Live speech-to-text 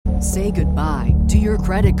Say goodbye to your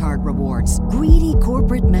credit card rewards. Greedy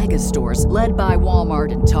corporate mega stores, led by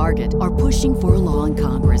Walmart and Target, are pushing for a law in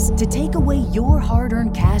Congress to take away your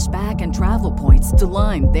hard-earned cash back and travel points to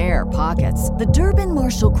line their pockets. The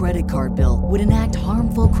Durbin-Marshall credit card bill would enact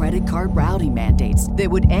harmful credit card routing mandates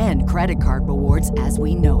that would end credit card rewards as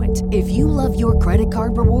we know it. If you love your credit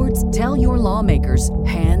card rewards, tell your lawmakers,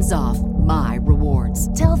 hands off my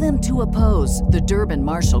rewards. Tell them to oppose the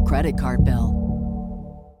Durbin-Marshall credit card bill.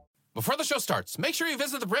 Before the show starts, make sure you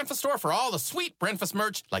visit the Breakfast store for all the sweet breakfast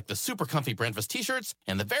merch, like the super comfy breakfast t-shirts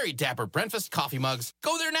and the very dapper breakfast coffee mugs.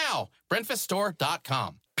 Go there now,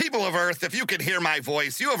 breakfaststore.com. People of Earth, if you can hear my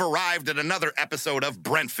voice, you have arrived at another episode of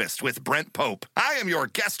Brentfest with Brent Pope. I am your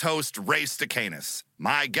guest host, Ray Stacanis.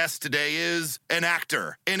 My guest today is an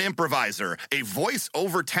actor, an improviser, a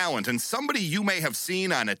voice-over talent, and somebody you may have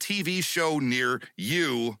seen on a TV show near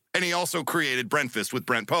you. And he also created Brentfest with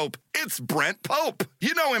Brent Pope. It's Brent Pope.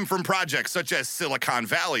 You know him from projects such as Silicon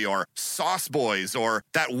Valley or Sauce Boys or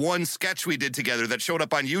that one sketch we did together that showed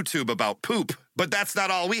up on YouTube about poop. But that's not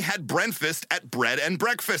all. We had Brentfest at Bread and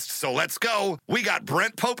Breakfast, so let's go. We got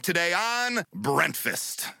Brent Pope today on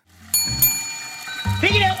Brentfest.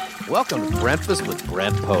 Pick it up! Welcome to Brentfest with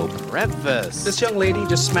Brent Pope. Brentfest. This young lady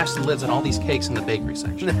just smashed the lids on all these cakes in the bakery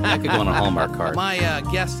section. That could go on a Hallmark card. My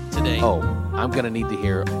guest today. Oh, I'm going to need to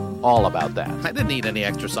hear all about that. I didn't need any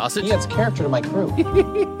extra sausage. He adds character to my crew.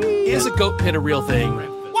 Is a goat pit a real thing?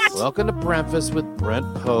 What? Welcome to Brentfest with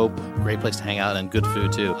Brent Pope. Great place to hang out and good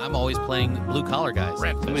food, too. I'm always playing blue collar guys.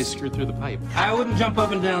 Somebody screwed through the pipe. I wouldn't jump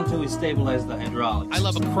up and down until we stabilize the hydraulics. I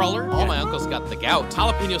love a cruller. All my uncles got the gout.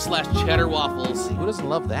 Jalapeno/cheddar waffles. Who doesn't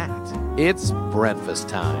love that? It's Brentfest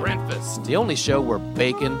time. Brentfest. The only show where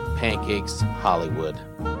bacon, pancakes, Hollywood.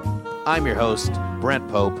 I'm your host, Brent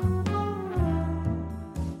Pope.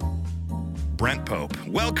 Brent Pope.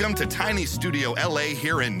 Welcome to Tiny Studio LA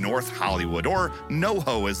here in North Hollywood, or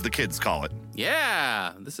NoHo as the kids call it.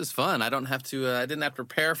 Yeah, this is fun. I didn't have to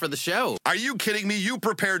prepare for the show. Are you kidding me? You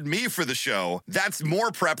prepared me for the show. That's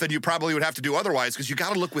more prep than you probably would have to do otherwise, because you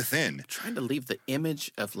got to look within. Trying to leave the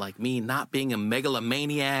image of like me not being a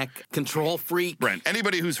megalomaniac, control freak. Brent,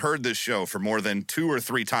 anybody who's heard this show for more than 2 or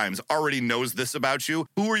 3 times already knows this about you.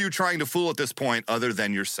 Who are you trying to fool at this point other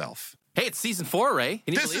than yourself? Hey, it's season 4, Ray.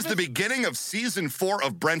 Can you This is the beginning of season 4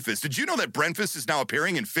 of Brentfest. Did you know that Brentfest is now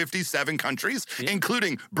appearing in 57 countries,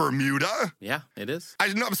 including Bermuda? Yeah, it is.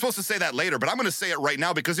 I know I'm supposed to say that later, but I'm going to say it right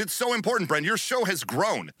now because it's so important, Brent. Your show has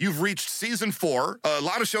grown. You've reached season 4. A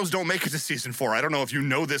lot of shows don't make it to season 4. I don't know if you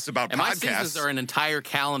know this about and podcasts. My seasons are an entire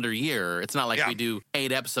calendar year. It's not like we do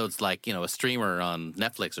 8 episodes like, a streamer on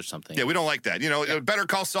Netflix or something. Yeah, we don't like that. Better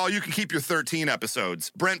Call Saul, you can keep your 13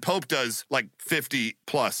 episodes. Brent Pope does like 50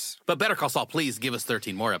 plus. But Better Call Saul, please give us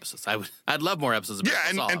 13 more episodes. I'd love more episodes of Better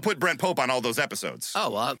Call Saul. And put Brent Pope on all those episodes. Oh,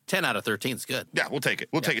 well, 10 out of 13 is good. Yeah, we'll take it.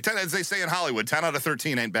 We'll take it. 10, as they say in Hollywood, 10 out of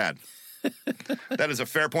 13 ain't bad. That is a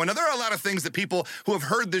fair point. Now, there are a lot of things that people who have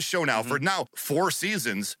heard this show now for 4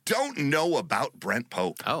 seasons don't know about Brent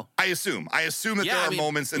Pope. Oh. I assume that there are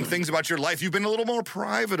moments and things about your life you've been a little more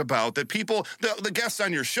private about that people, the guests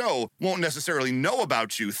on your show won't necessarily know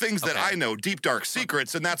about you. Things that I know, deep, dark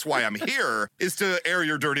secrets, and that's why I'm here, is to air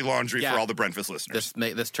your dirty laundry for all the Brentfest listeners.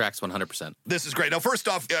 This tracks 100%. This is great. Now, first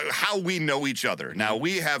off, how we know each other. Now,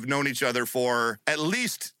 we have known each other for at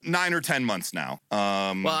least 9 or 10 months now.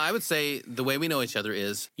 Well, I would say the way we know each other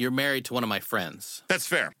is you're married to one of my friends. That's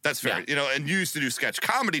fair. Yeah. And you used to do sketch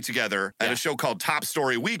comedy together at a show called Top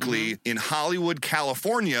Story Weekly in Hollywood,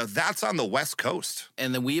 California. That's on the West Coast.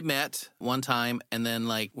 And then we met one time, and then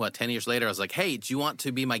 10 years later, I was like, hey, do you want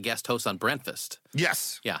to be my guest host on Brentfest?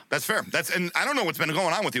 Yes. Yeah. That's fair. And I don't know what's been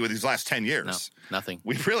going on with you with these last 10 years. No, nothing.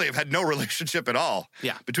 We really have had no relationship at all.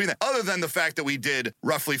 Yeah. Between that, other than the fact that we did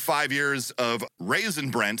roughly 5 years of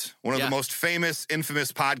Raisin Brent, one of the most famous,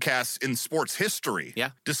 infamous podcasts in sports history. Yeah.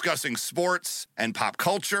 Discussing sports and pop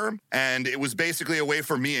culture. And it was basically a way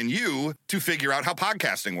for me and you to figure out how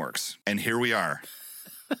podcasting works. And here we are.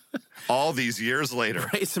 All these years later.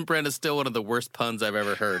 Raisin Brent is still one of the worst puns I've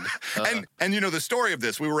ever heard. And the story of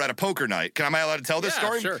this, we were at a poker night. Am I allowed to tell this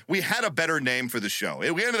story? Sure. We had a better name for the show.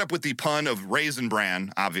 We ended up with the pun of Raisin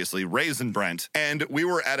Bran, obviously, Raisin Brent. And we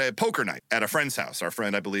were at a poker night at a friend's house. Our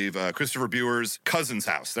friend, I believe, Christopher Buer's cousin's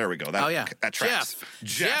house. There we go. That tracks.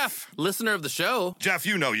 Jeff, listener of the show. Jeff,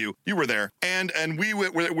 you were there. And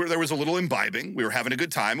there was a little imbibing. We were having a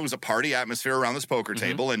good time. It was a party atmosphere around this poker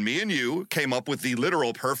table. And me and you came up with the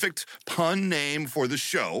literal perfect pun name for the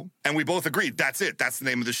show, and we both agreed, that's it. That's the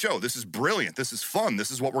name of the show. This is brilliant. This is fun.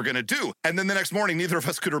 This is what we're going to do. And then the next morning, neither of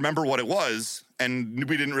us could remember what it was, and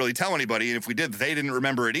we didn't really tell anybody, and if we did, they didn't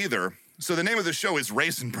remember it either. So the name of the show is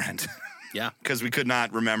Raisin Brent. Yeah. Because we could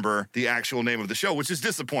not remember the actual name of the show, which is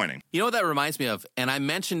disappointing. You know what that reminds me of? And I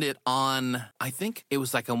mentioned it on, I think it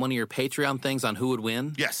was like on one of your Patreon things on Who Would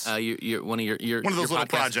Win. Yes. One of your One of those your little podcasts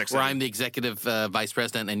projects. where I'm the executive vice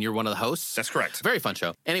president and you're one of the hosts. That's correct. Very fun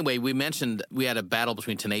show. Anyway, we mentioned we had a battle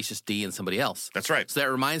between Tenacious D and somebody else. That's right. So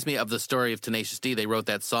that reminds me of the story of Tenacious D. They wrote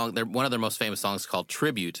that song. One of their most famous songs called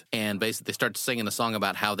Tribute. And basically they started singing a song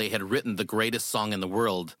about how they had written the greatest song in the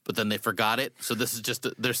world, but then they forgot it. So this is just,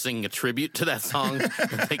 they're singing a tribute to that song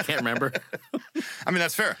that they can't remember. I mean,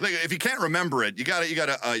 that's fair. Like, if you can't remember it, you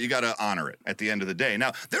gotta honor it at the end of the day.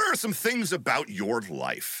 Now, there are some things about your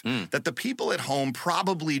life that the people at home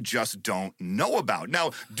probably just don't know about.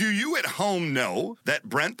 Now, do you at home know that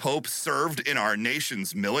Brent Pope served in our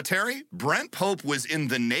nation's military? Brent Pope was in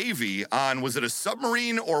the Navy on, was it a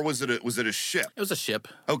submarine or was it a ship? It was a ship.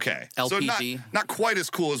 Okay. LPG. So not quite as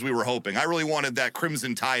cool as we were hoping. I really wanted that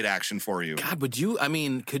Crimson Tide action for you. God, could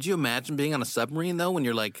you imagine being on a submarine, though, when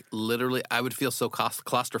you're like, literally, I would feel so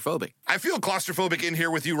claustrophobic. I feel claustrophobic in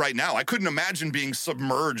here with you right now. I couldn't imagine being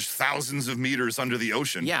submerged thousands of meters under the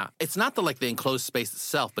ocean. Yeah, it's not the enclosed space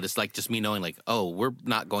itself, but it's like just me knowing like, oh, we're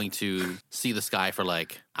not going to see the sky for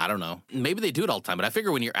like, I don't know. Maybe they do it all the time, but I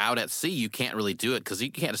figure when you're out at sea, you can't really do it because you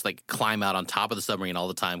can't just like climb out on top of the submarine all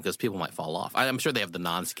the time because people might fall off. I'm sure they have the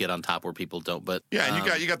non-skid on top where people don't, but yeah,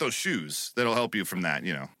 and you got those shoes that'll help you from that,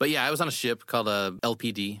 you know. But yeah, I was on a ship called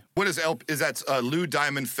LPD. What is is that Lou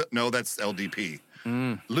Diamond? No, that's LDP.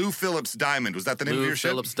 Lou Phillips Diamond. Was that the name of your ship?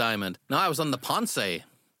 Lou Phillips Diamond. No, I was on the Ponce.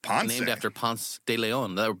 Ponce? Named after Ponce de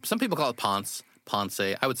Leon. Some people call it Ponce. Ponce.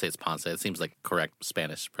 I would say it's Ponce. It seems like correct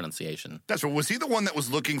Spanish pronunciation. That's right. Was he the one that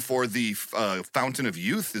was looking for the Fountain of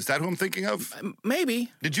Youth? Is that who I'm thinking of?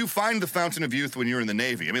 Maybe. Did you find the Fountain of Youth when you were in the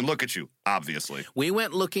Navy? I mean, look at you, obviously. We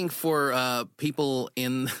went looking for people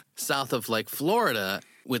in south of like Florida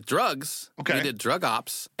with drugs. Okay. We did drug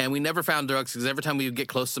ops, and we never found drugs because every time we would get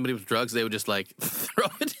close to somebody with drugs, they would just like throw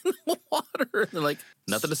it in the water. They're like,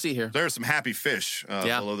 nothing to see here. There are some happy fish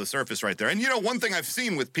below the surface right there. And you know, one thing I've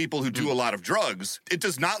seen with people who do a lot of drugs, it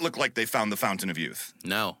does not look like they found the Fountain of Youth.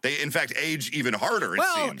 No. They, in fact, age even harder, it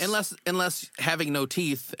seems. Unless having no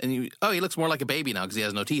teeth, and he looks more like a baby now because he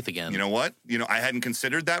has no teeth again. You know what? I hadn't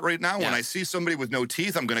considered that right now. Yeah. When I see somebody with no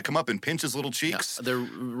teeth, I'm going to come up and pinch his little cheeks. Their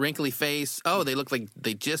wrinkly face. Oh, they look like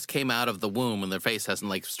they just came out of the womb and their face hasn't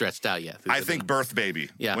like stretched out yet. I think birth baby.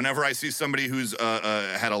 Yeah. Whenever I see somebody who's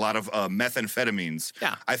had a lot of methamphetamines,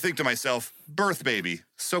 I think to myself, birth baby,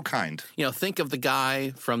 so kind. Think of the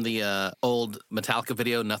guy from the old Metallica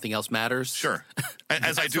video, Nothing Else Matters. Sure.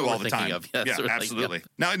 As I do all the time. Yeah, absolutely.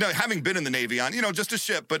 Now, having been in the Navy on, just a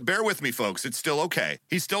ship, but bear with me, folks, it's still okay.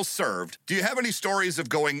 He still served. Do you have any stories of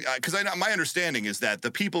going, because my understanding is that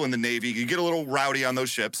the people in the Navy, you get a little rowdy on those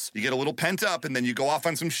ships, you get a little pent up, and then you go off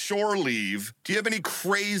on some shore leave. Do you have any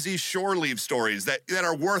crazy shore leave stories that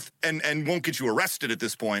are worth, and won't get you arrested at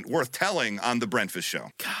this point, worth telling on the Brentfist Show?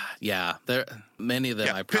 God, yeah. Many of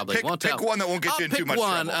them I probably won't tell. Pick one that won't get you in too much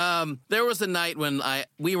trouble. There was a night when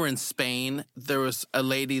we were in Spain. There was a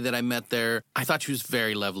lady that I met there. I thought she was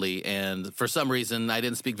very lovely, and for some reason, I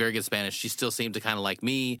didn't speak very good Spanish. She still seemed to kind of like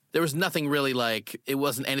me. There was nothing really it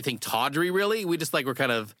wasn't anything tawdry, really. We just were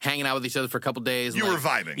kind of hanging out with each other for a couple days. You were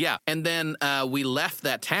vibing. Yeah, and then we left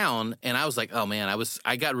that town, and I was like, oh man,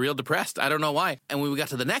 I got real depressed. I don't know why. And when we got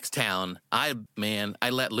to the next town, I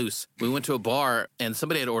let loose. We went to a bar, and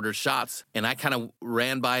somebody had ordered shots, and I kind of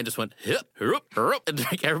ran by and just went, hip, and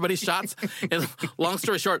drank everybody's shots. And long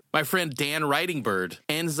story short, my friend Dan Wrightingbird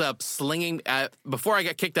ends up slinging, before I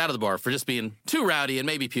got kicked out of the bar for just being too rowdy and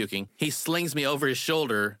maybe puking, he slings me over his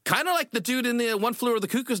shoulder, kind of like the dude in the One Flew Over the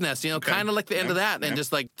Cuckoo's Nest, kind of like the end of that, and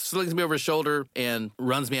just slings me over his shoulder and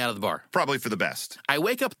runs me out of the bar. Probably for the best. I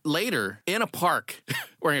wake up later in a park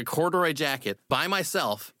wearing a corduroy jacket by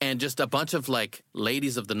myself and just a bunch of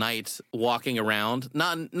ladies of the night walking around,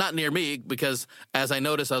 not near me, because as I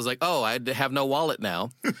noticed, I was like, oh, I have no wallet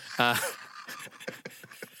now.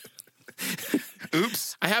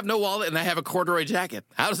 Oops. I have no wallet and I have a corduroy jacket.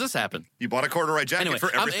 How does this happen? You bought a corduroy jacket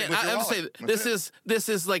for everything with your wallet. This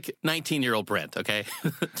is like 19-year-old Brent, okay?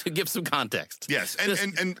 To give some context. Yes,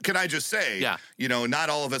 and can I just say, not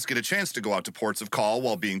all of us get a chance to go out to ports of call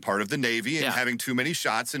while being part of the Navy and having too many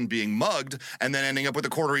shots and being mugged and then ending up with a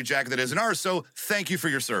corduroy jacket that isn't ours, so thank you for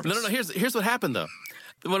your service. No, here's what happened, though.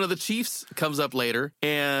 One of the chiefs comes up later,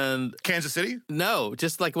 and... Kansas City? No,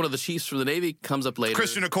 just one of the chiefs from the Navy comes up later.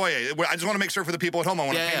 Christian Okoye. I just want to make sure for the people at home, I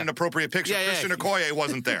want to paint an appropriate picture. Christian Okoye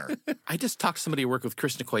wasn't there. I just talked to somebody who worked with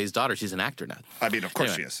Christian Okoye's daughter. She's an actor now. I mean, of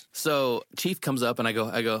course she is. So Chief comes up, and I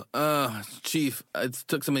go, Chief, I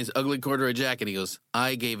took somebody's ugly corduroy jacket. He goes,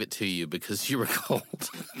 I gave it to you because you were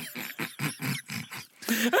cold.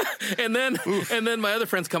 And then my other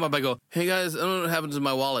friends come up. I go, hey guys, I don't know what happened to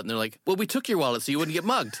my wallet. And they're like, well, we took your wallet so you wouldn't get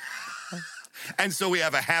mugged. And so we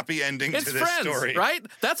have a happy ending It's to this friends, story. right?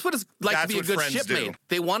 That's what it's like That's to be a what good friends shipmate. do.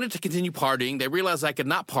 They wanted to continue partying. They realized I could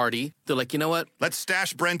not party. They're like, you know what? Let's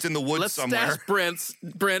stash Brent in the woods Let's somewhere. stash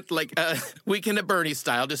Brent like Weekend at Bernie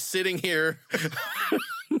style, just sitting here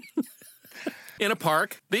in a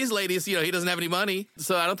park. These ladies, he doesn't have any money,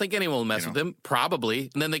 so I don't think anyone will mess with him.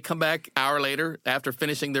 Probably. And then they come back an hour later after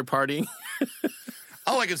finishing their partying.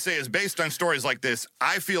 All I can say is, based on stories like this,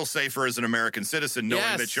 I feel safer as an American citizen knowing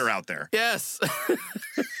Yes. that you're out there. Yes.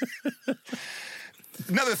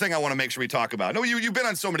 Another thing I want to make sure we talk about. No, you've been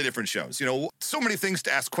on so many different shows. So many things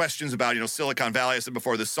to ask questions about. Silicon Valley. I said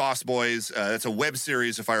before, the Sauce Boys. That's a web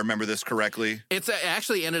series, if I remember this correctly. It's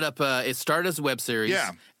actually ended up, it started as a web series.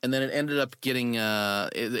 Yeah. And then it ended up getting,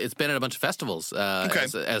 it's been at a bunch of festivals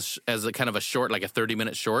as a kind of a short, like a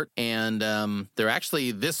 30-minute short. And they're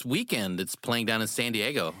actually, this weekend, it's playing down in San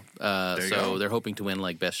Diego. So they're hoping to win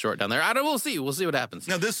like best short down there. We'll see. We'll see what happens.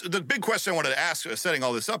 Now, the big question I wanted to ask, setting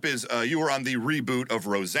all this up, is you were on the reboot of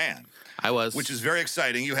Roseanne. I was. Which is very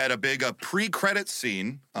exciting. You had a big pre-credit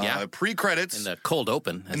scene. Pre-credits. In the cold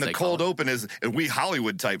open. And the cold open is, we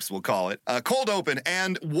Hollywood types will call it, cold open.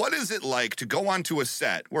 And what is it like to go onto a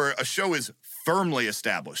set where a show is firmly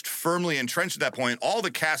established, firmly entrenched at that point? All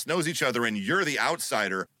the cast knows each other and you're the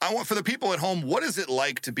outsider. I want, for the people at home, what is it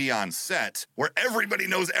like to be on set where everybody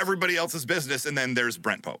knows everybody else's business and then there's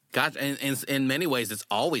Brent Pope? God, and in many ways, it's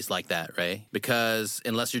always like that, Ray. Because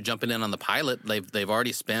unless you're jumping in on the pilot, they've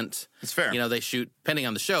already spent... It's fair. They shoot, depending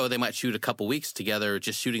on the show, they might shoot a couple weeks together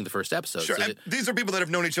just shooting the first episode. Sure. So these are people that have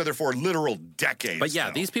known each other for literal decades. But yeah,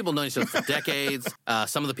 these people know each other for decades.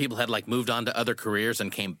 Some of the people had moved on to other careers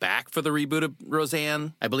and came back for the reboot of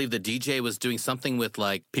Roseanne. I believe the DJ was doing something with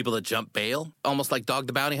people that jump bail, almost like Dog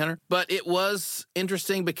the Bounty Hunter. But it was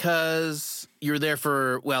interesting because you're there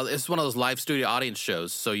for, it's one of those live studio audience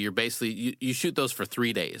shows. So you're basically, you shoot those for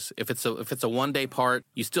 3 days. If it's a one-day part,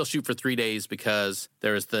 you still shoot for 3 days because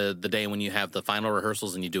there's the day when you have the final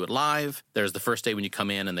rehearsals and you do it live. There's the first day when you come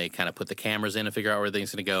in and they kind of put the cameras in and figure out where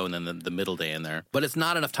everything's going to go, and then the middle day in there. But it's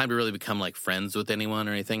not enough time to really become friends with anyone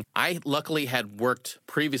or anything. I luckily had worked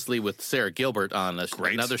previously with Sarah Gilbert on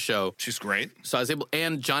another show. She's great. So I was able,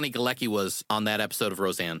 and Johnny Galecki was on that episode of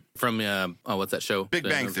Roseanne from, what's that show? Big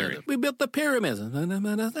Bang Theory. We built the pyramids.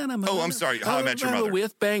 Oh, I'm sorry. How I Met Your Mother.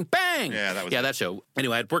 With Bang Bang. Yeah, that was that show.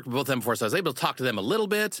 Anyway, I'd worked with both of them before, so I was able to talk to them a little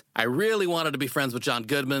bit. I really wanted to be friends with John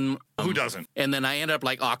Goodman. Who doesn't? And then I ended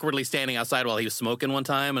up awkwardly standing outside while he was smoking one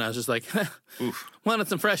time, and I was just like, wanted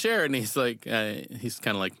some fresh air. And he's he's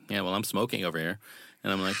kind of like, yeah, well, I'm smoking over here.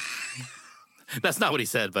 And I'm like, that's not what he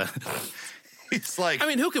said, but... He's like... I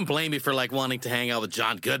mean, who can blame me for wanting to hang out with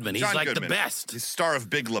John Goodman? He's Goodman, the best. He's star of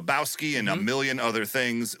Big Lebowski and a million other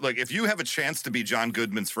things. If you have a chance to be John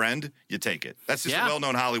Goodman's friend, you take it. That's just a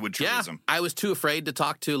well-known Hollywood truism. I was too afraid to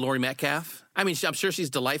talk to Laurie Metcalf. I mean, I'm sure she's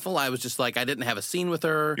delightful. I was just I didn't have a scene with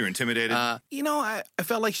her. You're intimidated? I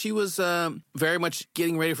felt like she was very much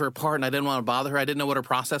getting ready for her part, and I didn't want to bother her. I didn't know what her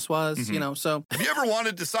process was, so. Have you ever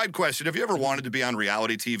wanted, side question, have you ever wanted to be on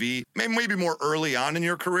reality TV? Maybe more early on in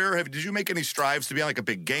your career? Did you make any strives to be on a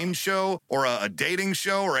big game show or a dating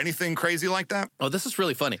show or anything crazy like that? Oh, this is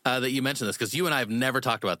really funny that you mentioned this, because you and I have never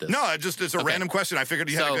talked about this. No, it's a random question. I figured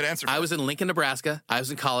you had a good answer for I was in Lincoln, Nebraska. I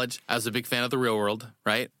was in college. I was a big fan of The Real World,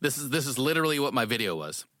 right? This is literally what my video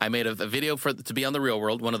was. I made a video to be on The Real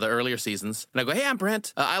World, one of the earlier seasons. And I go, hey, I'm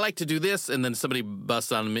Brent. I like to do this. And then somebody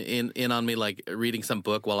busts on me, in on me reading some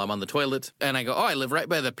book while I'm on the toilet. And I go, I live right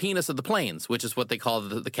by the penis of the plains, which is what they call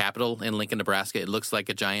the capital in Lincoln, Nebraska. It looks like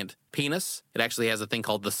a giant penis. It actually has a thing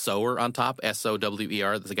called the sower on top,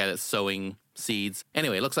 S-O-W-E-R. That's the guy that's sowing seeds.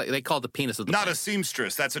 Anyway, it looks like they call it the penis of the Not plains. a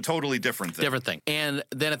seamstress. That's a totally different thing. And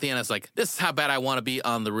then at the end, I was like, this is how bad I want to be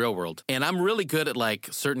on The Real World. And I'm really good at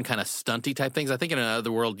certain kind of stunty type things. I think in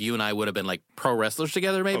another world, you and I would have been pro wrestlers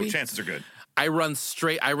together, maybe. Oh, chances are good. I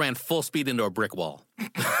ran full speed into a brick wall.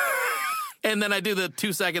 And then I do the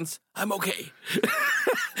 2 seconds, I'm okay.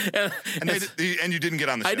 and you didn't get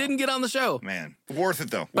on the show. I didn't get on the show. Man, worth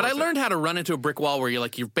it though. But I learned how to run into a brick wall where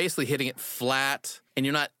you're basically hitting it flat and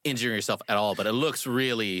you're not injuring yourself at all, but it looks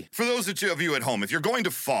really... For those of you at home, if you're going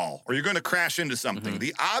to fall or you're going to crash into something,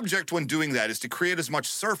 the object when doing that is to create as much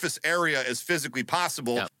surface area as physically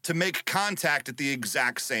possible to make contact at the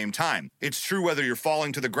exact same time. It's true whether you're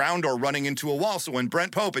falling to the ground or running into a wall. So when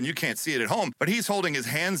Brent Pope, and you can't see it at home, but he's holding his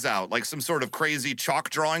hands out like some sort of crazy chalk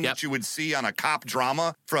drawing that you would see on a cop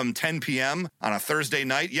drama from 10 p.m. on a Thursday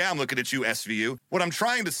night. Yeah, I'm looking at you, SVU. What I'm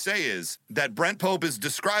trying to say is that Brent Pope is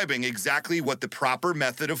describing exactly what the proper proper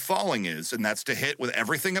method of falling is, and that's to hit with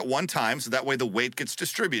everything at one time, so that way the weight gets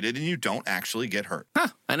distributed and you don't actually get hurt. Huh.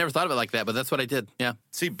 I never thought of it like that, but that's what I did. Yeah.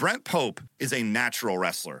 See, Brent Pope is a natural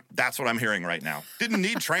wrestler. That's what I'm hearing right now. Didn't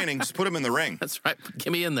need training, just put him in the ring. That's right.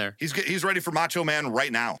 Get me in there. He's ready for Macho Man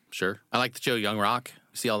right now. Sure. I like the show Young Rock.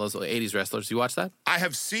 You see all those 80s wrestlers. You watch that? I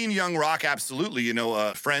have seen Young Rock, absolutely. You know,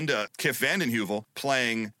 a friend, Kif Vandenheuvel,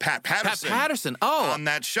 playing Pat Patterson. Pat Patterson. Oh. On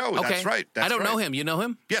that show. Okay. That's right. I don't know him. You know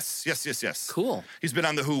him? Yes. Cool. He's been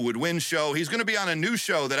on the Who Would Win show. He's going to be on a new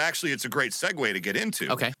show that actually it's a great segue to get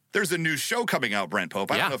into. Okay. There's a new show coming out, Brent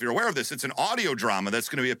Pope. I don't know if you're aware of this. It's an audio drama that's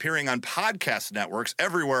going to be appearing on podcast networks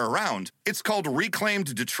everywhere around. It's called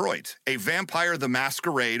Reclaimed Detroit, a Vampire the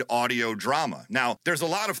Masquerade audio drama. Now, there's a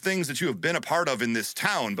lot of things that you have been a part of in this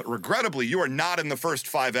town, but regrettably, you are not in the first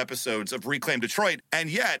 5 episodes of Reclaimed Detroit, and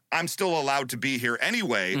yet I'm still allowed to be here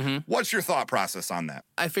anyway. Mm-hmm. What's your thought process on that?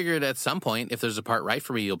 I figured at some point, if there's a part right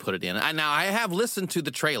for me, you'll put it in. Now, I have listened to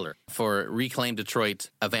the trailer for Reclaimed Detroit,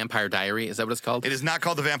 A Vampire Diary. Is that what it's called? It is not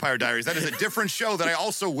called The Vampire Diaries. That is a different show that I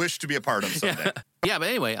also wish to be a part of someday. Yeah, but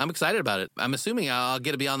anyway, I'm excited about it. I'm assuming I'll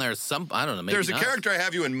get to be on there I don't know, maybe There's a not. character I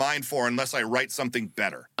have you in mind for unless I write something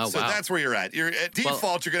better. Oh, so wow. that's where you're at. You're at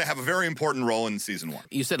default, you're going to have a very important role in season 1.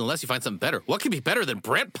 You said unless you find something better. What could be better than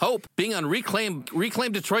Brent Pope being on Reclaim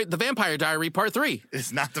Detroit, The Vampire Diary Part 3?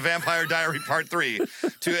 It's not The Vampire Diary Part 3.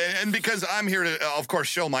 And because I'm here to, of course,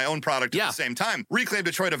 show my own product at the same time. Reclaim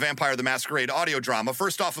Detroit, A Vampire the Masquerade audio drama.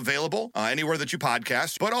 First off, available anywhere that you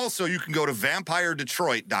podcast. But also, you can go to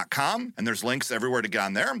vampiredetroit.com, and there's links everywhere to get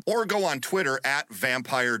on there. Or go on Twitter at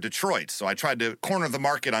Vampire Detroit. So I tried to corner the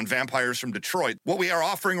market on vampires from Detroit. What we are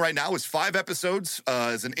offering right now is 5 episodes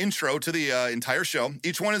as an intro to the entire show.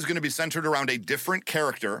 Each one is going to be centered around a different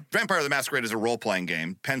character. Vampire the Masquerade is a role-playing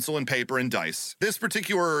game, pencil and paper and dice. This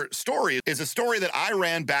particular story is a story that I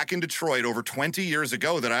ran back in Detroit over 20 years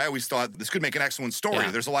ago that I always thought this could make an excellent story.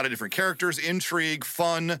 Yeah. There's a lot of different characters, intrigue,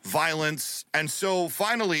 fun, violence. And so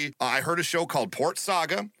finally, I heard a show called Port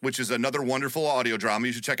Saga, which is another wonderful audio drama.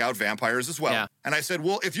 You should check out Vampires as well. Yeah. And I said,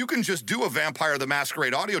 well, if you can just do a Vampire the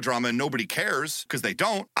Masquerade audio drama and nobody cares, because they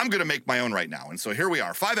don't, I'm going to make my own right now. And so here we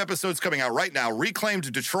are. 5 episodes coming out right now.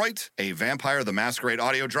 Reclaimed Detroit, a Vampire the Masquerade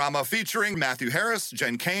audio drama featuring Matthew Harris,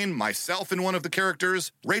 Jen Kane, myself in one of the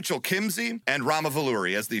characters, Rachel Kimsey, and Rama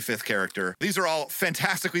Valuri as the 5th character. These are all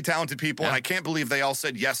fantastically talented people, and I can't believe they all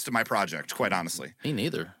said yes to my project, quite honestly. Me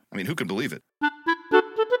neither. I mean, who can believe it?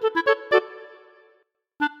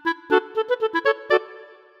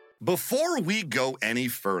 Before we go any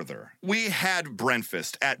further, we had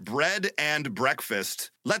Brentfest at Bread and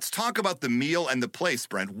Breakfast. Let's talk about the meal and the place,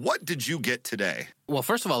 Brent. What did you get today? Well,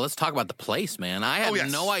 first of all, let's talk about the place, man. I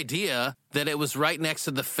had no idea that it was right next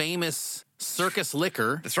to the famous Circus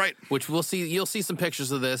Liquor. That's right. Which we'll see. You'll see some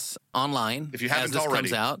pictures of this online if you haven't as this already.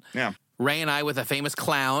 Comes out. Yeah. Ray and I with a famous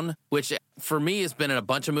clown, which for me has been in a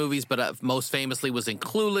bunch of movies, but most famously was in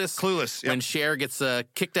Clueless. Clueless, when Cher gets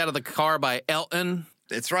kicked out of the car by Elton.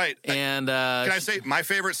 It's right. And can I say my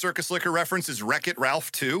favorite Circus Liquor reference is Wreck-It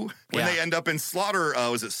Ralph 2 when they end up in Slaughter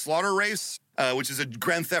Race? Which is a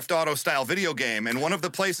Grand Theft Auto style video game, and one of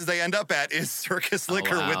the places they end up at is Circus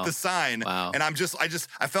Liquor with the sign. Wow. And I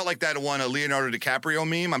felt like that one, a Leonardo DiCaprio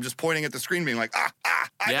meme. I'm just pointing at the screen, being like,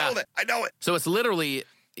 I know it. So it's literally,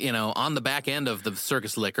 on the back end of the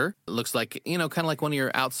Circus Liquor. It looks like, kind of like one of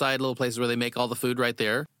your outside little places where they make all the food right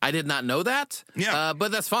there. I did not know that. Yeah.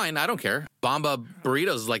 But that's fine. I don't care. Bomba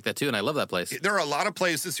Burritos is like that too, and I love that place. There are a lot of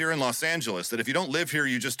places here in Los Angeles that if you don't live here,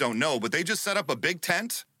 you just don't know. But they just set up a big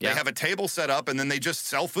tent. Yeah. They have a table set up, and then they just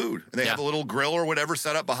sell food. They have a little grill or whatever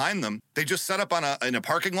set up behind them. They just set up in a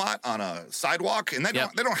parking lot on a sidewalk, and they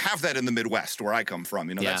don't have that in the Midwest where I come from.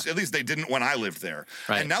 That's, at least they didn't when I lived there.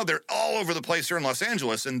 Right. And now they're all over the place here in Los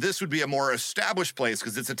Angeles, and this would be a more established place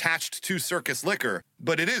because it's attached to Circus Liquor.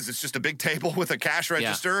 But it's just a big table with a cash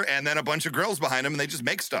register and then a bunch of grills behind them, and they just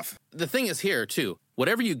make stuff. The thing is here, too,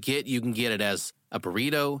 whatever you get, you can get it as a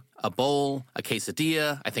burrito, a bowl, a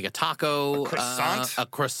quesadilla, I think a taco. A croissant? A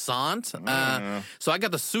croissant. So I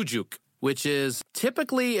got the sujuk, which is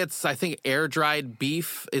typically, it's, I think, air-dried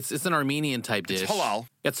beef. It's an Armenian type dish. It's halal.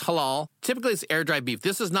 It's halal. Typically, it's air-dried beef.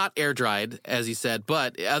 This is not air-dried, as he said,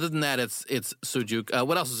 but other than that, it's sujuk.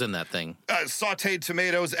 What else is in that thing? Sauteed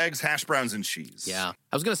tomatoes, eggs, hash browns, and cheese. Yeah.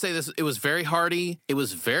 I was going to say this. It was very hearty. It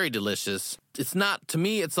was very delicious. It's not, to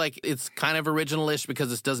me, it's like, it's kind of original-ish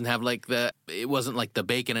because it doesn't have like it wasn't like the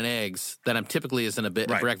bacon and eggs that I'm typically is in a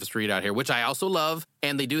breakfast burrito out here, which I also love.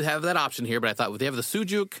 And they do have that option here, but I thought if they have the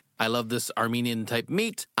sujuk, I love this Armenian type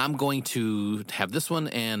meat. I'm going to have this one,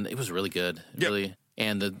 and it was really good.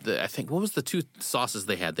 And I think, what was the two sauces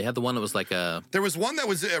they had? They had the one that was like a... There was one that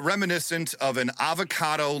was reminiscent of an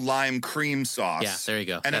avocado lime cream sauce. Yeah, there you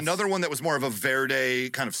go. And another one that was more of a verde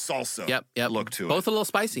kind of salsa look to it. Both a little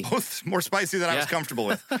spicy. Both more spicy than I was comfortable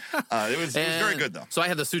with. It was very good, though. So I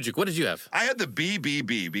had the sujuk. What did you have? I had the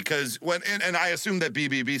BBB because and I assume that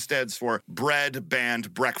BBB stands for Bread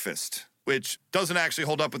Band Breakfast, which doesn't actually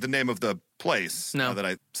hold up with the name of the place. No. Now that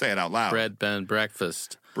I say it out loud. Bread Band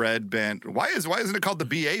Breakfast. Bread Band. Why isn't it called the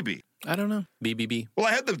BAB? I don't know. BBB. Well,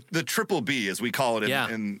 I had the triple B, as we call it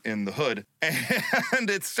in the hood. And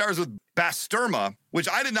it starts with Basturma, which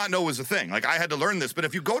I did not know was a thing. Like, I had to learn this. But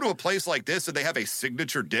if you go to a place like this and they have a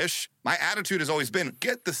signature dish, my attitude has always been,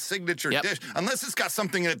 get the signature dish. Unless it's got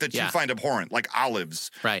something in it that you find abhorrent, like olives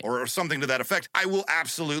or something to that effect, I will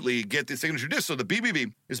absolutely get the signature dish. So the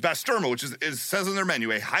BBB is Basturma, which says on their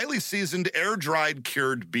menu, a highly seasoned, air-dried,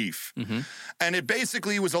 cured beef. And it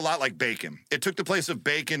basically was a lot like bacon. It took the place of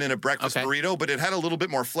bacon in a breakfast burrito, but it had a little bit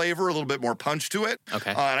more flavor, a little bit more punch to it.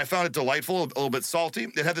 And I found it delightful, a little bit salty.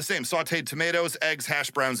 It had the same sauteed tomatoes, eggs,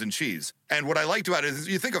 hash browns, and cheese. And what I liked about it is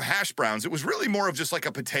you think of hash browns, it was really more of just like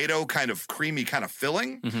a potato kind of creamy kind of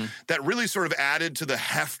filling that really sort of added to the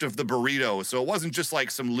heft of the burrito. So it wasn't just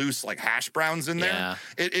like some loose like hash browns in there.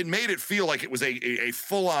 It made it feel like it was a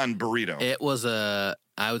full-on burrito. It was I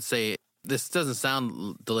would say, this doesn't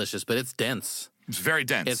sound delicious, but it's dense. It's very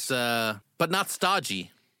dense. It's, but not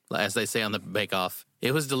stodgy, as they say on the Bake Off.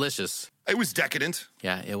 It was delicious. It was decadent.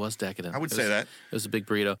 Yeah, it was decadent. I would say that. It was a big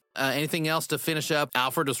burrito. Anything else to finish up?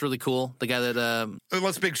 Alfred was really cool. The guy that...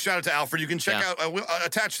 Let's big shout out to Alfred. You can check out,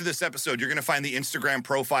 attached to this episode, you're going to find the Instagram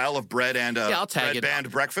profile of Bread and I'll tag Bread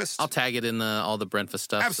Band Breakfast. I'll tag it in all the breakfast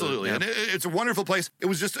stuff. Absolutely. So, and it's a wonderful place. It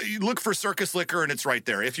was just, you look for Circus Liquor and it's right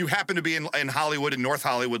there. If you happen to be in Hollywood, in North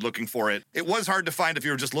Hollywood, looking for it, it was hard to find if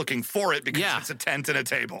you were just looking for it because it's a tent and a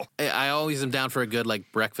table. I always am down for a good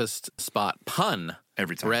like breakfast spot. Pun.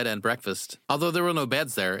 Every time. Bread and breakfast. Although there were no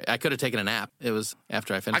beds there, I could have taken a nap. It was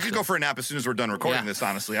after I finished. I could go for a nap as soon as we're done recording this,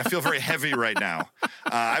 honestly. I feel very heavy right now.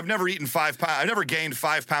 I've never eaten 5 pounds. I've never gained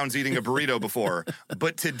 5 pounds eating a burrito before,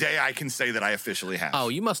 but today I can say that I officially have. Oh,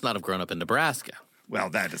 you must not have grown up in Nebraska. Well,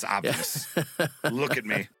 that is obvious. Look at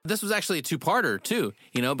me. This was actually a two-parter, too,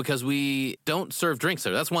 because we don't serve drinks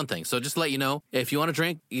there. That's one thing. So just to let you know, if you want a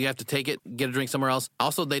drink, you have to take it, get a drink somewhere else.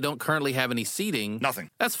 Also, they don't currently have any seating. Nothing.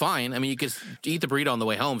 That's fine. I mean, you could eat the burrito on the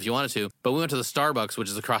way home if you wanted to. But we went to the Starbucks, which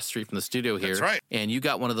is across the street from the studio here. That's right. And you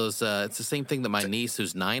got one of those, it's the same thing that my niece,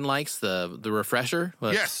 who's 9, likes, the refresher.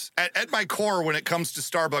 Yes. At my core, when it comes to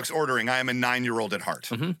Starbucks ordering, I am a 9-year-old at heart.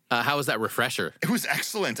 How was that refresher? It was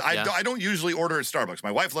excellent. I don't usually order at Starbucks.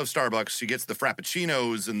 My wife loves Starbucks. She gets the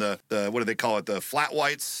Frappuccinos and the what do they call it? The flat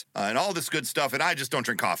whites and all this good stuff. And I just don't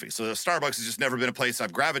drink coffee. So Starbucks has just never been a place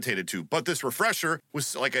I've gravitated to. But this refresher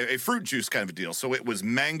was like a fruit juice kind of a deal. So it was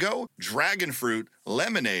mango, dragon fruit,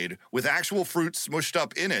 lemonade with actual fruit smushed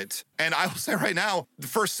up in it. And I will say right now, the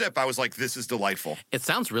first sip, I was like, this is delightful. It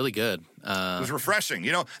sounds really good. It was refreshing.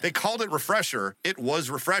 They called it refresher. It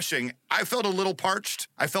was refreshing. I felt a little parched.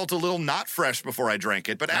 I felt a little not fresh before I drank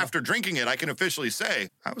it. But after drinking it, I can officially say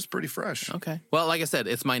I was pretty fresh. Okay. Well, like I said,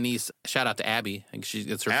 it's my niece. Shout out to Abby.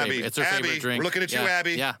 It's her favorite. It's her favorite drink. We're looking at you,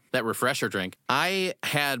 Abby. Yeah, that refresher drink. I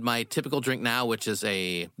had my typical drink now, which is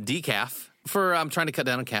a decaf. I'm trying to cut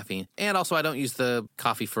down on caffeine. And also, I don't use the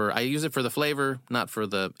coffee I use it for the flavor, not for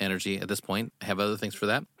the energy at this point. I have other things for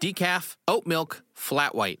that. Decaf, oat milk,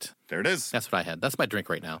 flat white. There it is. That's what I had. That's my drink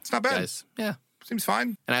right now. It's not bad. Guys. Yeah. Seems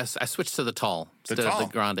fine. And I switched to the tall instead of the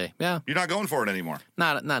grande. Yeah. You're not going for it anymore?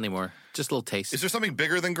 Not anymore. Just a little taste. Is there something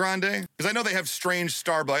bigger than grande? Because I know they have strange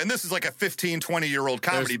Starbucks, and this is like a 15, 20-year-old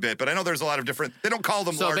comedy bit, but I know there's a lot of different, they don't call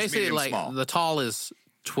them large, medium, small. The tall is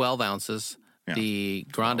 12 ounces. Yeah. The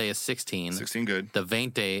grande is 16. 16, good. The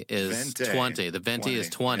venti is 20. The venti is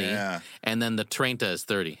 20. Yeah. And then the Trenta is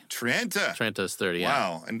 30. Trenta is 30,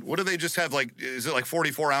 Wow. And what do they just have, is it like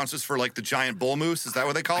 44 ounces for like the giant bull moose? Is that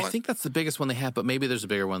what they call it? I think that's the biggest one they have, but maybe there's a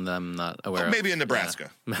bigger one that I'm not aware of. Maybe in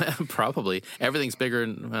Nebraska. Yeah. Probably. Everything's bigger.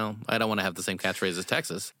 Well, I don't want to have the same catchphrase as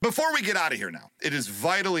Texas. Before we get out of here now, it is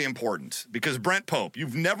vitally important because Brent Pope,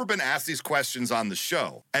 you've never been asked these questions on the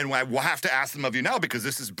show. And I will have to ask them of you now because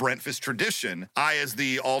this is Brentfest tradition. I, as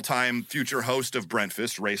the all-time future host of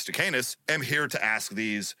Brentfest, Ray Stacanis, am here to ask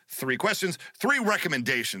these 3 questions, 3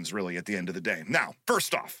 recommendations, really, at the end of the day. Now,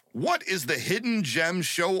 first off, what is the hidden gem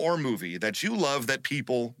show or movie that you love that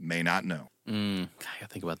people may not know? I gotta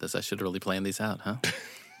think about this. I should really plan these out, huh?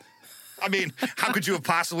 I mean, how could you have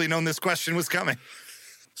possibly known this question was coming?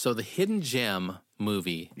 So the hidden gem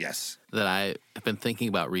movie yes, that I have been thinking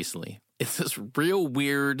about recently It's this real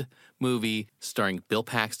weird movie starring Bill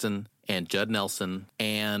Paxton and Judd Nelson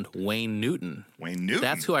and Wayne Newton. Wayne Newton?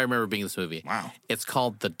 That's who I remember being in this movie. Wow. It's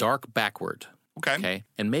called The Dark Backward. Okay.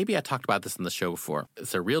 And maybe I talked about this in the show before.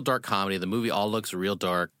 It's a real dark comedy. The movie all looks real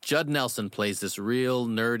dark. Judd Nelson plays this real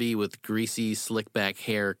nerdy with greasy, slick back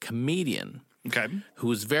hair comedian. Okay.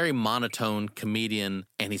 Who's very monotone comedian,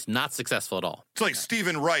 and he's not successful at all. It's like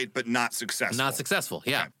Stephen Wright, but not successful. Not successful,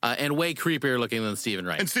 yeah. And way creepier looking than Stephen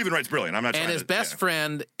Wright. And Stephen Wright's brilliant. I'm not trying And his best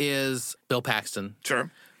friend is Bill Paxton.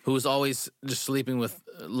 Sure. Who is always just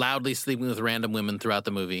loudly sleeping with random women throughout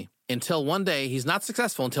the movie. Until one day, he's not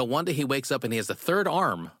successful until one day he wakes up and he has a third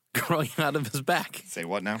arm growing out of his back. Say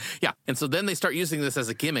what now? Yeah. And so then they start using this as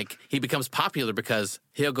a gimmick. He becomes popular because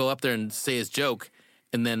he'll go up there and say his joke.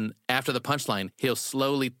 And then after the punchline, he'll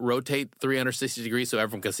slowly rotate 360 degrees so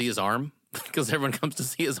everyone can see his arm. Because everyone comes to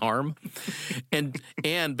see his arm.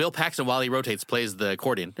 And Bill Paxton, while he rotates, plays the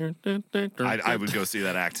accordion. I would go see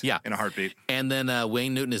that act in a heartbeat. And then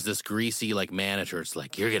Wayne Newton is this greasy, manager. It's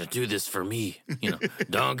like, you're going to do this for me.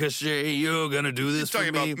 Donkashay, you're going to do this for me.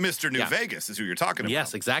 You're talking about Mr. New Vegas is who you're talking about.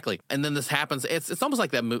 Yes, exactly. And then this happens. It's almost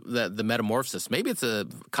like the Metamorphosis. Maybe it's a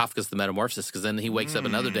Kafka's The Metamorphosis, because then he wakes up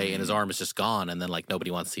another day and his arm is just gone, and then nobody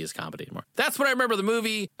wants to see his comedy anymore. That's what I remember of the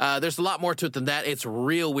movie. There's a lot more to it than that. It's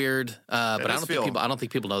real weird. But I don't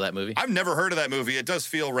think people know that movie. I've never heard of that movie. It does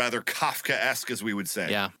feel rather Kafka-esque, as we would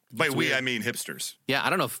say. Yeah. By we, I mean hipsters. Yeah,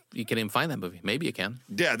 I don't know if you can even find that movie. Maybe you can.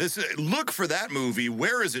 Yeah, look for that movie.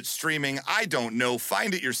 Where is it streaming? I don't know.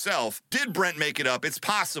 Find it yourself. Did Brent make it up? It's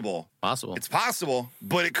possible. It's possible,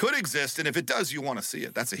 but it could exist, and if it does, you want to see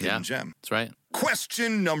it. That's a hidden gem. That's right.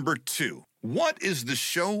 Question number 2. What is the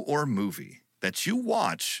show or movie that you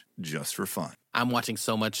watch just for fun? I'm watching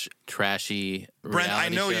so much trashy Brent,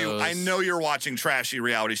 reality shows. I know you're watching trashy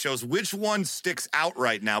reality shows. Which one sticks out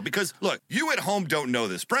right now? Because, look, you at home don't know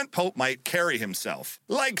this. Brent Pope might carry himself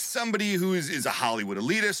like somebody who is a Hollywood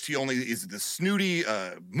elitist. He only is the snooty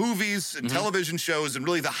movies and television shows and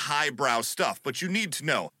really the highbrow stuff. But you need to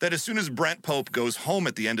know that as soon as Brent Pope goes home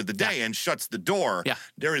at the end of the day and shuts the door,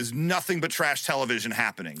 there is nothing but trash television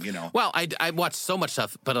happening, Well, I watch so much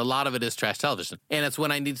stuff, but a lot of it is trash television. And it's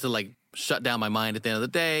when I need to, shut down my mind at the end of the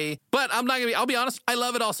day. But I'll be honest, I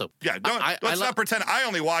love it also. Yeah, let's not pretend I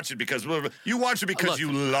only watch it because you watch it because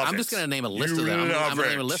you love it. I'm just going to name a list of them. I'm going to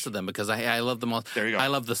name a list of them because I love them all. There you go. I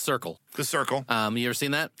love The Circle. The Circle. You ever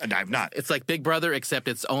seen that? And I've not. It's like Big Brother, except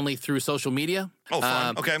it's only through social media. Oh,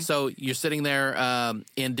 fun. Okay. So you're sitting there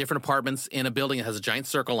in different apartments in a building that has a giant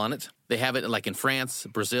circle on it. They have it in France,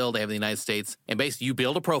 Brazil, they have it in the United States. And basically you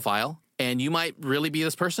build a profile. And you might really be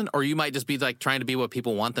this person, or you might just be trying to be what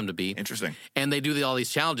people want them to be. Interesting. And they do all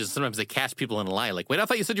these challenges. Sometimes they catch people in a lie. Wait, I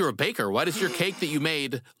thought you said you were a baker. Why does your cake that you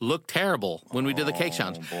made look terrible when we did the cake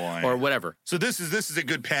challenge? Boy. Or whatever. So this is a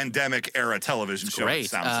good pandemic era television show. Great. It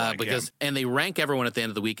sounds like. And they rank everyone at the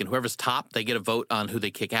end of the week, and whoever's top, they get a vote on who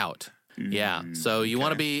they kick out. Yeah. So you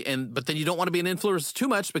want to be, but then you don't want to be an influencer too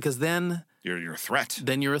much because then you're a threat.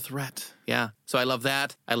 Then you're a threat. Yeah. So I love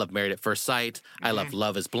that. I love Married at First Sight. I love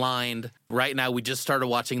Love is Blind. Right now, we just started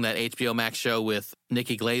watching that HBO Max show with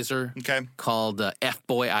Nikki Glaser. Okay. Called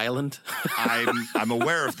F-Boy Island. I'm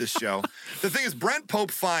aware of this show. The thing is, Brent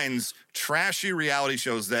Pope finds trashy reality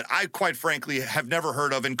shows that I, quite frankly, have never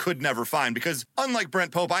heard of and could never find because, unlike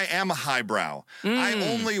Brent Pope, I am a highbrow. I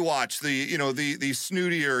only watch the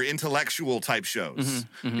snootier, intellectual type shows.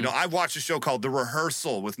 I watched a show called The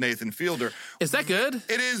Rehearsal with Nathan Fielder. Is that good?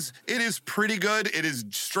 It is pretty good. It is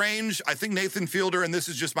strange. I think Nathan Fielder, and this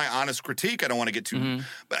is just my honest critique, I don't want to get too,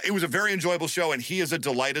 but it was a very enjoyable show, and he is a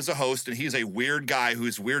delight as a host, and he's a weird guy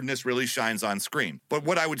whose weirdness really shines on screen. But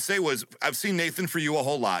what I would say was, I've seen Nathan For You a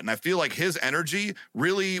whole lot, and I feel like his energy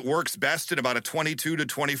really works best in about a 22 to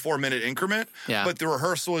 24 minute increment. Yeah. But The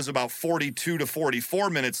Rehearsal is about 42 to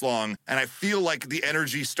 44 minutes long, and I feel like the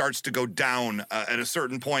energy starts to go down at a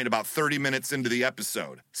certain point about 30 minutes into the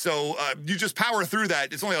episode. So you just power through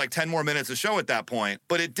that. It's only 10 more minutes of show at that point,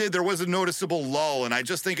 but there was a noticeable lull, and I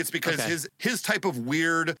just think it's because his type of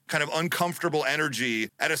weird, kind of uncomfortable energy,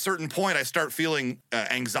 at a certain point, I start feeling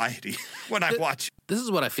anxiety when I watch. This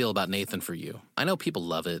is what I feel about Nathan For You. I know people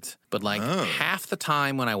love it, but half the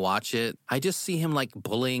time when I watch it, I just see him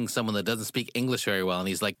bullying someone that doesn't speak English very well, and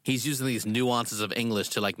he's using these nuances of English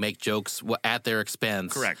to make jokes at their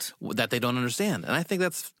expense. Correct. That they don't understand, and I think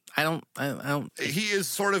that's. I don't. He is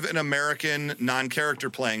sort of an American non-character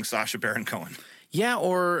playing Sacha Baron Cohen. Yeah,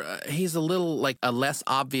 or he's a little a less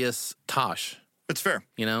obvious Tosh. It's fair.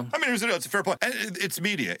 I mean, it's a fair point. And it's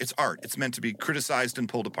media. It's art. It's meant to be criticized and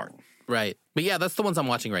pulled apart. Right. But yeah, that's the ones I'm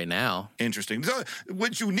watching right now. Interesting. So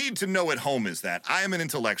what you need to know at home is that I am an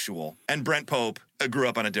intellectual and Brent Pope grew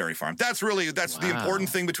up on a dairy farm. That's the important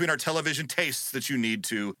thing between our television tastes that you need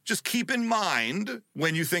to just keep in mind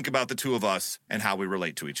when you think about the two of us and how we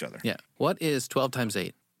relate to each other. Yeah. What is 12 times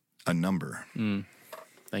 8? A number.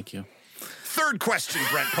 Thank you. Third question,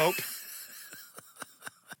 Brent Pope.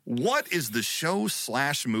 What is the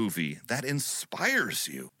show/movie that inspires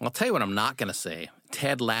you? I'll tell you what I'm not going to say.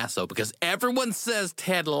 Ted Lasso, because everyone says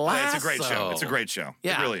Ted Lasso. It's a great show. It's a great show.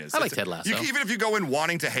 Yeah, it really is. I like Ted Lasso. Even if you go in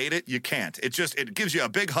wanting to hate it, you can't. It gives you a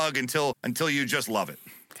big hug until you just love it.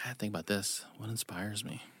 God, think about this. What inspires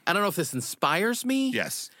me? I don't know if this inspires me.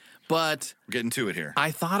 Yes. But we're getting to it here.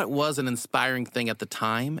 I thought it was an inspiring thing at the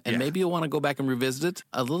time, and maybe you'll want to go back and revisit it.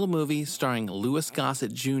 A little movie starring Louis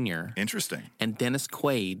Gossett Jr. Interesting. And Dennis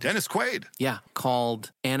Quaid. Dennis Quaid. Yeah,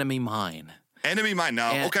 called Enemy Mine. Enemy Mine.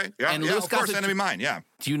 No, okay. Yeah, and yeah, Louis of course, Gossett, Enemy Mine, yeah.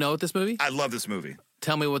 Do you know this movie? I love this movie.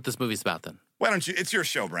 Tell me what this movie's about then. Why don't you? It's your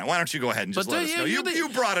show, Brent. Why don't you go ahead and just let us know? You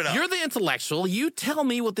brought it up. You're the intellectual. You tell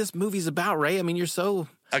me what this movie's about, Ray. I mean, you're so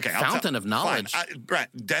fountain of knowledge.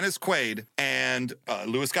 Brent, Dennis Quaid and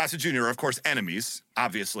Louis Gossett Jr. are, of course, enemies,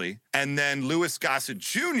 obviously. And then Louis Gossett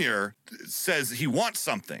Jr. says he wants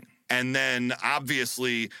something. And then,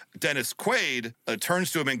 obviously, Dennis Quaid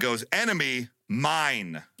turns to him and goes, enemy,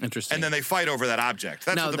 mine. Interesting. And then they fight over that object.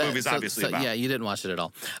 That's what the movie's obviously about. Yeah, you didn't watch it at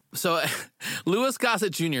all. So Louis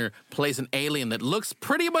Gossett Jr. plays an alien that looks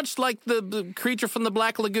pretty much like the creature from the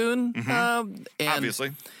Black Lagoon.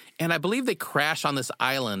 Obviously. And I believe they crash on this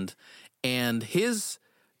island, and his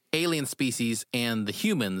alien species and the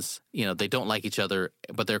humans, they don't like each other,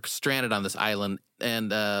 but they're stranded on this island.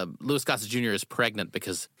 And Louis Gossett Jr. is pregnant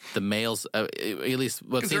because the males, at least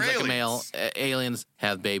what seems like a male, aliens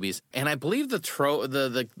have babies. And I believe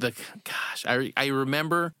I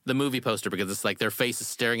remember the movie poster because it's like their faces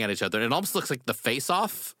staring at each other. And it almost looks like the Face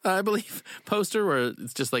Off, I believe, poster where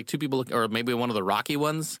it's just like two people, or maybe one of the Rocky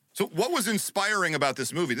ones. So what was inspiring about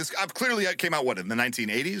this movie? This clearly came out, in the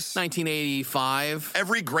 1980s? 1985.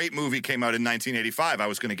 Every great movie came out in 1985, I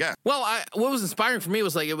was going to guess. Well, what was inspiring for me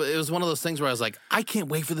was like, it was one of those things where I was like, I can't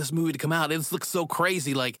wait for this movie to come out. It looks so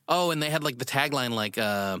crazy. Like, and they had like the tagline, like,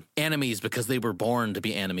 enemies because they were born to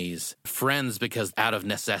be enemies, friends because out of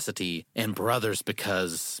necessity, and brothers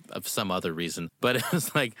because of some other reason. But it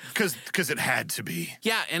was like... Because it had to be.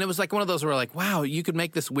 Yeah, and it was like one of those where like, wow, you could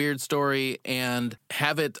make this weird story and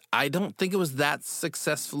have it... I don't think it was that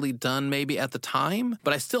successfully done maybe at the time,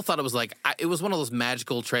 but I still thought it was like, it was one of those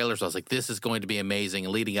magical trailers. I was like, this is going to be amazing.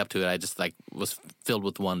 And leading up to it, I just like was filled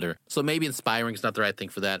with wonder. So maybe inspiring is not the right thing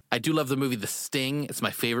for that. I do love the movie The Sting. It's my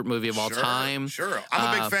favorite movie of all time. Sure.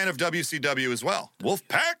 I'm a big fan of WCW as well.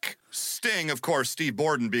 Wolfpack. Sting, of course, Steve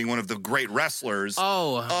Borden being one of the great wrestlers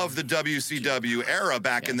of the WCW era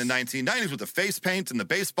back in the 1990s with the face paint and the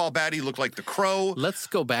baseball bat. He looked like the Crow. Let's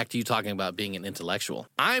go back to you talking about being an intellectual.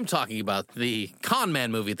 I'm talking about the Con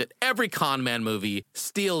Man movie that every Con Man movie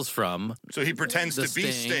steals from. So he pretends to be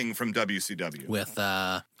Sting from WCW. With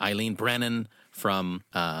Eileen Brennan from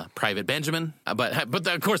Private Benjamin, but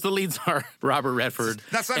of course the leads are Robert Redford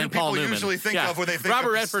and Paul Newman. That's not who people usually think of when they think Robert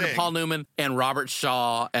of Redford and Paul Newman and Robert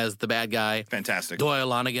Shaw as the bad guy. Fantastic. Doyle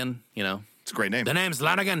Lonigan, It's a great name. The name's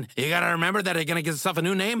Lonigan. You got to remember that you're going to give yourself a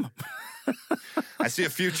new name. I see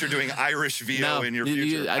a future doing Irish VO in your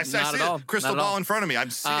future. I see it. Crystal ball in front of me.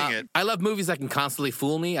 I'm seeing it. I love movies that can constantly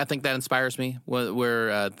fool me. I think that inspires me,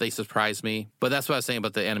 where they surprise me. But that's what I was saying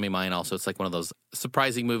about the Enemy Mine also. It's like one of those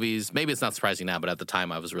surprising movies. Maybe it's not surprising now, but at the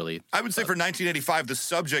time I was really... I would say for 1985, the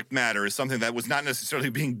subject matter is something that was not necessarily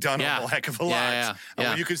being done a whole heck of a lot.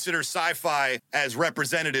 When you consider sci-fi as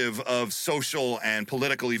representative of social and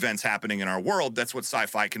political events happening in our world, that's what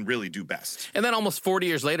sci-fi can really do best. And then almost 40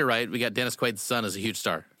 years later, right, we got Dennis Quaid's son as a huge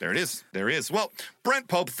star. There it is. There it is. Well, Brent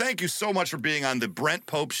Pope, thank you so much for being on the Brent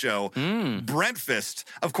Pope Show. Brentfist.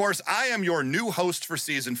 Of course, I am your new host for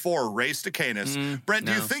season 4, Ray Stacanis. Brent,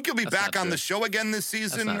 do you think you'll be back on the show again this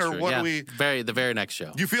season? Or what do we... The very next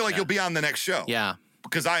show. Do you feel like you'll be on the next show? Yeah.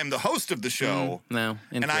 Because I am the host of the show. No,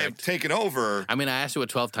 incorrect. And I have taken over. I mean, I asked you what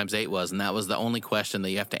 12 times 8 was, and that was the only question that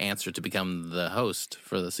you have to answer to become the host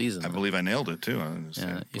for the season. I believe I nailed it, too.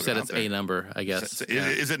 You said it's a number, I guess.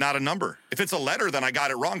 Is it not a number? If it's a letter, then I got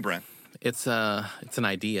it wrong, Brent. It's an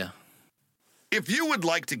idea. If you would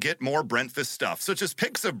like to get more Brentfast stuff, such as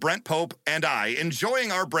pics of Brent Pope and I enjoying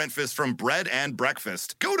our Brentfast from bread and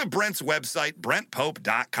breakfast, go to Brent's website,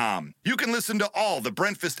 BrentPope.com. You can listen to all the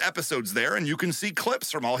Brentfast episodes there, and you can see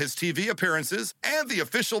clips from all his TV appearances and the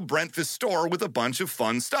official Brentfast store with a bunch of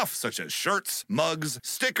fun stuff, such as shirts, mugs,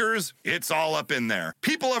 stickers. It's all up in there.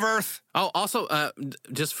 People of Earth. Oh, also,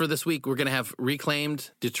 just for this week, we're going to have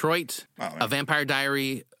Reclaimed Detroit, a Vampire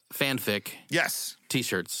Diary fanfic. Yes.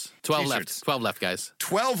 T-shirts. 12 T-shirts. left. 12 left, guys.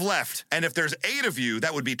 12 left. And if there's 8 of you,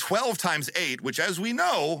 that would be 12 times 8, which, as we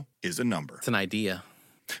know, is a number. It's an idea.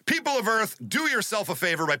 People of Earth, do yourself a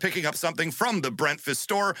favor by picking up something from the Brentfast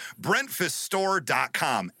store,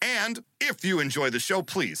 BrentfastStore.com. And if you enjoy the show,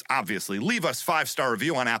 please, obviously, leave us 5-star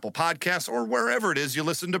review on Apple Podcasts or wherever it is you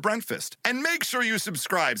listen to Brentfast. And make sure you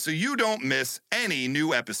subscribe so you don't miss any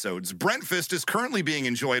new episodes. Brentfast is currently being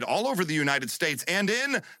enjoyed all over the United States and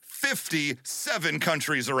in 57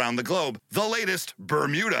 countries around the globe. The latest,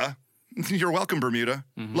 Bermuda. You're welcome, Bermuda.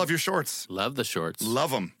 Love your shorts. Love the shorts.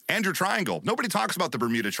 Love them. And your triangle. Nobody talks about the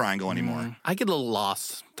Bermuda Triangle anymore. I get a little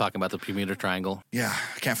lost talking about the Bermuda Triangle. Yeah,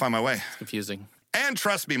 I can't find my way. It's confusing. And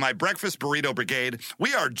trust me, my Breakfast Burrito Brigade,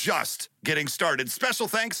 we are just getting started. Special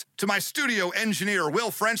thanks to my studio engineer,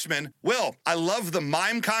 Will Frenchman. Will, I love the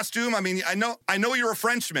mime costume. I mean, I know you're a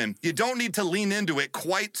Frenchman. You don't need to lean into it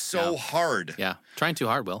quite so hard. Yeah, trying too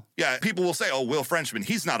hard, Will. Yeah, people will say, oh, Will Frenchman,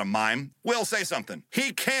 he's not a mime. Will, say something.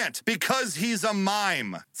 He can't because he's a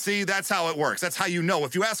mime. See, that's how it works. That's how you know.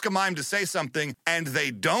 If you ask a mime to say something and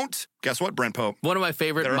they don't, guess what, Brent Pope? One of my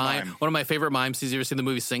favorite They're a mime. One of my favorite mimes. Have you ever seen the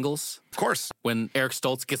movie Singles? Of course. When Eric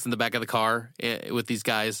Stoltz gets in the back of the car with these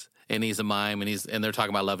guys, and he's a mime, and they're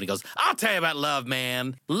talking about love, and he goes, "I'll tell you about love,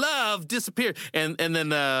 man. Love disappeared." And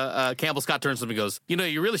then Campbell Scott turns to him and goes, "You know,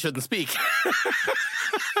 you really shouldn't speak."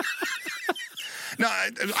 No,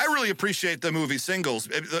 I really appreciate the movie Singles.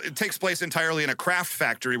 It takes place entirely in a craft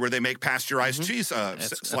factory where they make pasteurized cheese slices.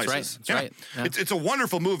 That's right. That's right. Yeah. It's a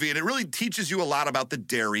wonderful movie, and it really teaches you a lot about the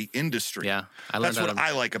dairy industry. Yeah, that's what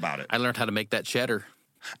I like about it. I learned how to make that cheddar.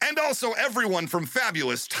 And also everyone from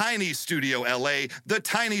fabulous Tiny Studio LA,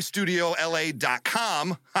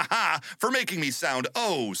 thetinystudiola.com, for making me sound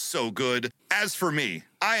oh so good. As for me,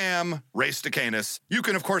 I am Ray Stacanis. You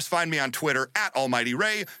can, of course, find me on Twitter at Almighty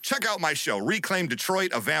Ray. Check out my show, Reclaim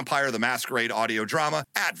Detroit, a Vampire the Masquerade audio drama,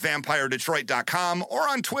 at VampireDetroit.com or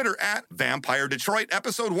on Twitter at Vampire Detroit.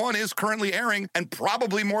 Episode 1 is currently airing, and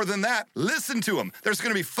probably more than that. Listen to them. There's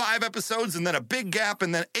going to be 5 episodes and then a big gap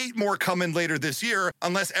and then 8 more coming later this year,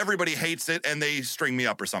 unless everybody hates it and they string me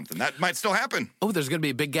up or something. That might still happen. Oh, there's going to be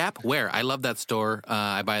a big gap? Where? I love that store.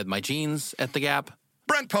 I buy my jeans at the Gap.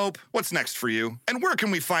 Brent Pope, what's next for you? And where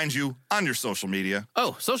can we find you on your social media?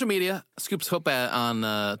 Oh, social media, Scoops Hope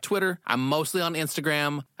on Twitter. I'm mostly on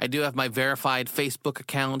Instagram. I do have my verified Facebook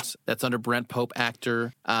account. That's under Brent Pope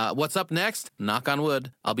Actor. What's up next? Knock on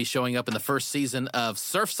wood. I'll be showing up in the first season of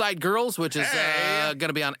Surfside Girls, which is going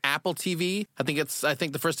to be on Apple TV. I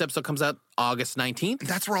think the first episode comes out August 19th.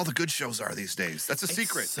 That's where all the good shows are these days. That's a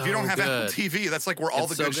secret. So if you don't have good. Apple TV, that's like where all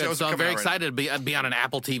the good shows so are coming out. I'm very excited to be on an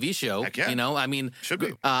Apple TV show. Heck yeah. You know, I mean, should be.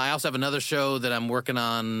 I also have another show that I'm working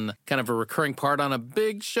on, kind of a recurring part on a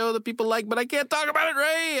big show that people like, but I can't talk about it,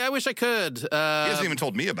 Ray. I wish I could. He hasn't even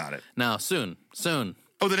told me about it. No, soon.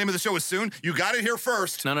 Oh, the name of the show is Soon? You got it here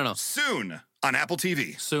first. No. Soon on Apple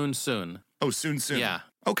TV. Soon. Oh, Soon. Yeah.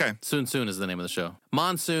 Okay. Soon is the name of the show.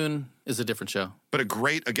 Monsoon is a different show. But a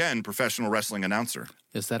great, again, professional wrestling announcer.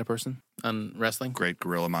 Is that a person on wrestling? Great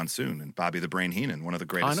Gorilla Monsoon and Bobby the Brain Heenan, one of the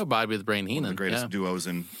greatest. Oh, I know Bobby the Brain Heenan. One of the greatest duos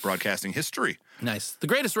in broadcasting history. Nice. The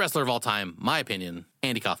greatest wrestler of all time, my opinion,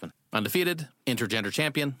 Andy Kaufman. Undefeated, intergender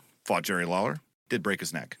champion. Fought Jerry Lawler. Did break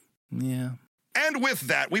his neck. Yeah. And with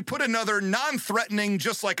that, we put another non-threatening,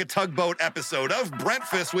 just like a tugboat episode of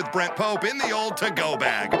Brentfast with Brent Pope in the old to-go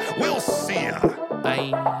bag. We'll see ya.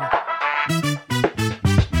 Bye.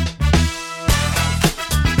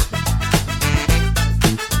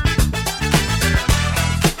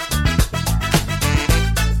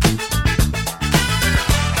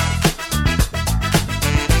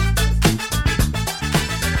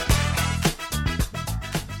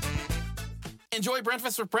 Enjoy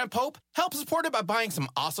Brentfast with Brent Pope? Help support it by buying some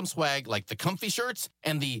awesome swag like the comfy shirts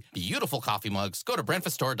and the beautiful coffee mugs. Go to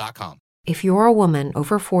BrentfastStore.com. If you're a woman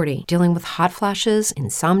over 40 dealing with hot flashes,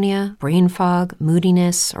 insomnia, brain fog,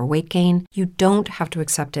 moodiness, or weight gain, you don't have to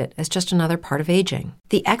accept it as just another part of aging.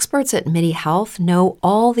 The experts at MIDI Health know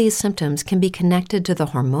all these symptoms can be connected to the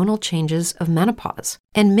hormonal changes of menopause.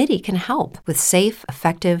 And MIDI can help with safe,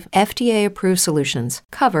 effective, FDA-approved solutions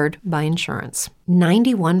covered by insurance.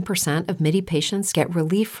 91% of MIDI patients get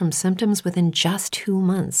relief from symptoms within just 2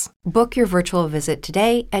 months. Book your virtual visit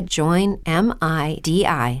today at joinmidi.com.